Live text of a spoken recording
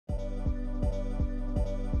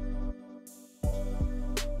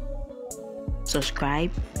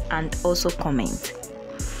subscribe, and also comment.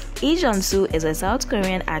 Lee Jong-soo is a South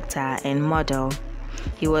Korean actor and model.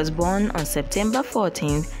 He was born on September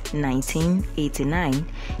 14, 1989.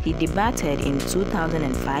 He debuted in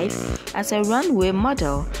 2005 as a runway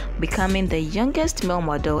model, becoming the youngest male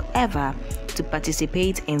model ever to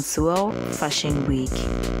participate in Seoul Fashion Week.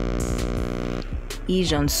 Lee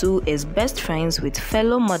Jong-soo is best friends with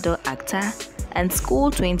fellow model actor and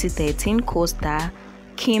School 2013 co-star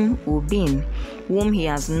Kim Woo-bin, whom he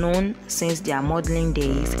has known since their modeling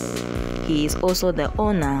days. He is also the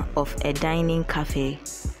owner of a dining cafe.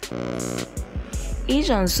 Lee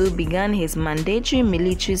Jong-soo began his mandatory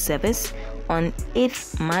military service on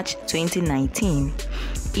 8 March 2019.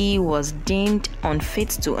 He was deemed unfit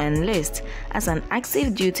to enlist as an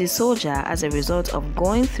active duty soldier as a result of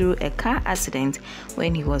going through a car accident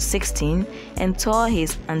when he was 16 and tore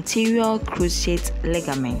his anterior cruciate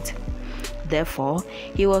ligament. Therefore,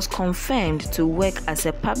 he was confirmed to work as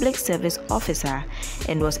a public service officer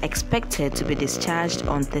and was expected to be discharged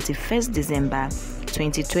on 31st December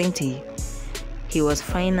 2020. He was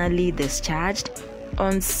finally discharged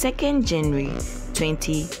on 2nd January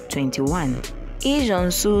 2021. Lee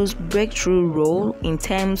Jong-soo's breakthrough role in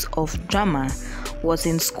terms of drama was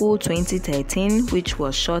in School 2013, which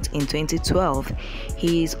was shot in 2012.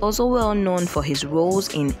 He is also well known for his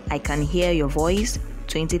roles in I Can Hear Your Voice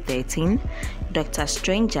 2013, Dr.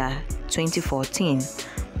 Stranger 2014,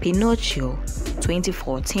 Pinocchio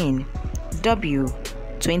 2014, W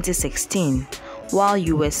 2016, While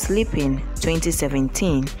You Were Sleeping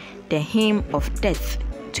 2017, The Hymn of Death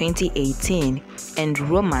 2018, and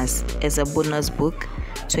Romance is a Bonus Book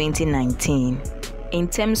 2019. In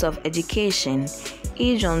terms of education,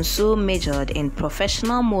 Lee Jong-soo majored in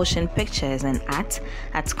professional motion pictures and art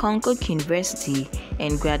at Konkuk University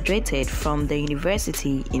and graduated from the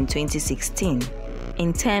university in 2016.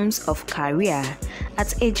 In terms of career,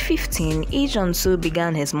 at age 15, Lee Jong-soo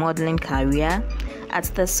began his modeling career at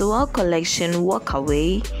the Seoul Collection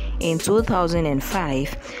Walkaway in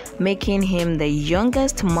 2005, making him the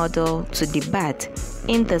youngest model to debut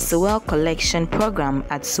in the Seoul Collection program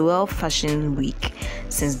at Seoul Fashion Week.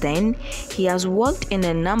 Since then, he has worked in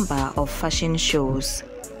a number of fashion shows.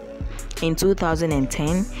 In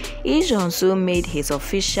 2010, Lee Jong-soo made his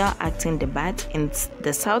official acting debut in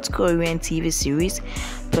the South Korean TV series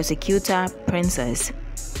Prosecutor Princess.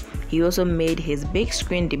 He also made his big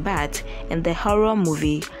screen debut in the horror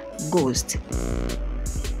movie Ghost.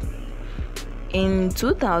 In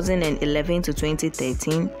 2011 to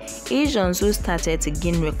 2013, Lee Jong-soo started to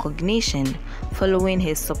gain recognition following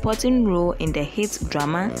his supporting role in the hit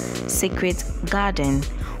drama Secret Garden,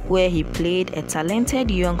 where he played a talented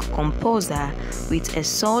young composer with a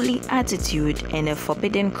surly attitude and a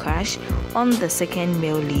forbidden crush on the second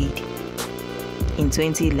male lead. In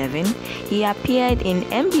 2011, he appeared in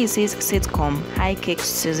NBC's sitcom High Kicks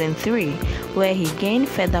Season 3, where he gained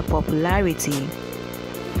further popularity.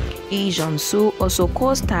 Lee Jong-soo also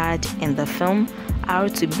co-starred in the film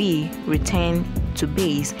R2B Return to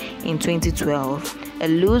Base in 2012, a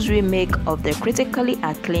loose remake of the critically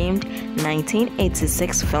acclaimed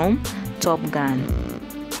 1986 film Top Gun.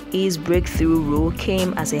 His breakthrough role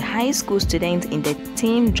came as a high school student in the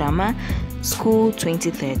teen drama School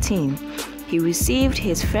 2013. He received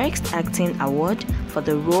his first acting award for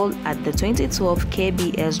the role at the 2012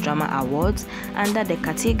 KBS Drama Awards under the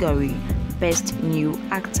category Best New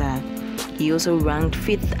Actor. He also ranked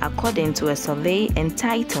 5th according to a survey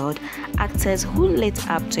entitled Actors Who Lit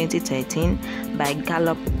Up 2013 by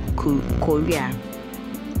Gallup Korea.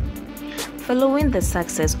 Following the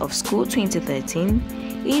success of School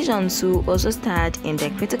 2013, Lee Jong-soo also starred in the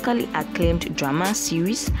critically acclaimed drama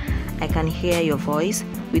series I Can Hear Your Voice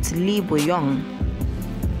with Lee Bo-young.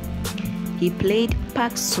 He played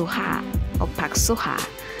Park So-ha,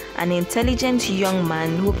 an intelligent young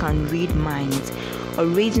man who can read minds,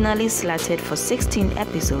 originally slated for 16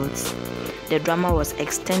 episodes. The drama was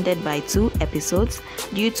extended by 2 episodes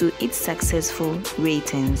due to its successful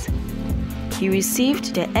ratings. He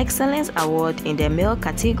received the Excellence Award in the male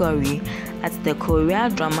category at the Korea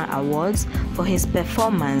Drama Awards for his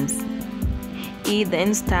performance. He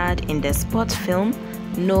then starred in the sport film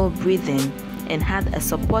No Breathing and had a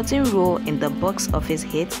supporting role in the box office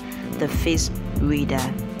hit The Face Reader.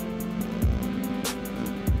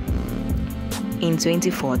 In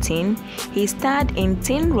 2014, he starred in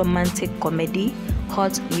teen romantic comedy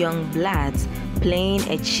Hot Young Bloods, playing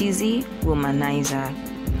a cheesy womanizer.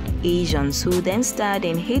 Lee Jong-soo then starred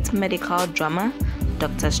in hit medical drama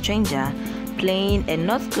Dr. Stranger, playing a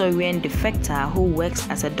North Korean defector who works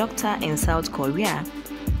as a doctor in South Korea.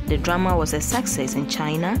 The drama was a success in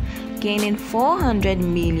China, gaining 400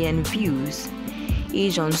 million views.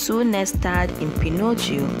 Lee Jong-soo next starred in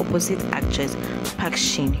Pinocchio opposite actress Park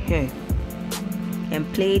Shin-hye and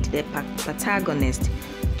played the protagonist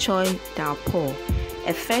Choi Dao-po,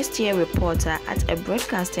 a first-year reporter at a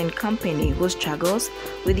broadcasting company who struggles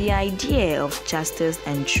with the idea of justice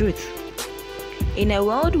and truth. In a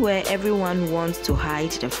world where everyone wants to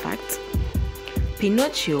hide the facts,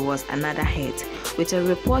 Pinocchio was another hit with a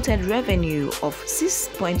reported revenue of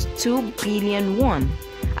 6.2 billion won,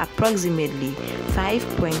 approximately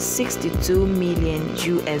 5.62 million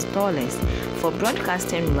US dollars, for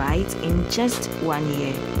broadcasting rights in just 1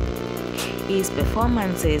 year. His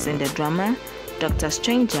performances in the drama Dr.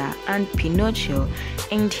 Stranger and Pinocchio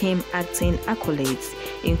earned him acting accolades,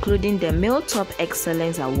 including the Male Top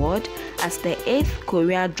Excellence Award at the 8th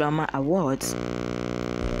Korea Drama Awards.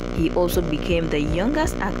 He also became the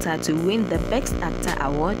youngest actor to win the Best Actor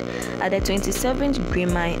Award at the 27th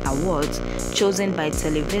Grammy Awards, chosen by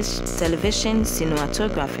television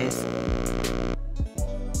cinematographers.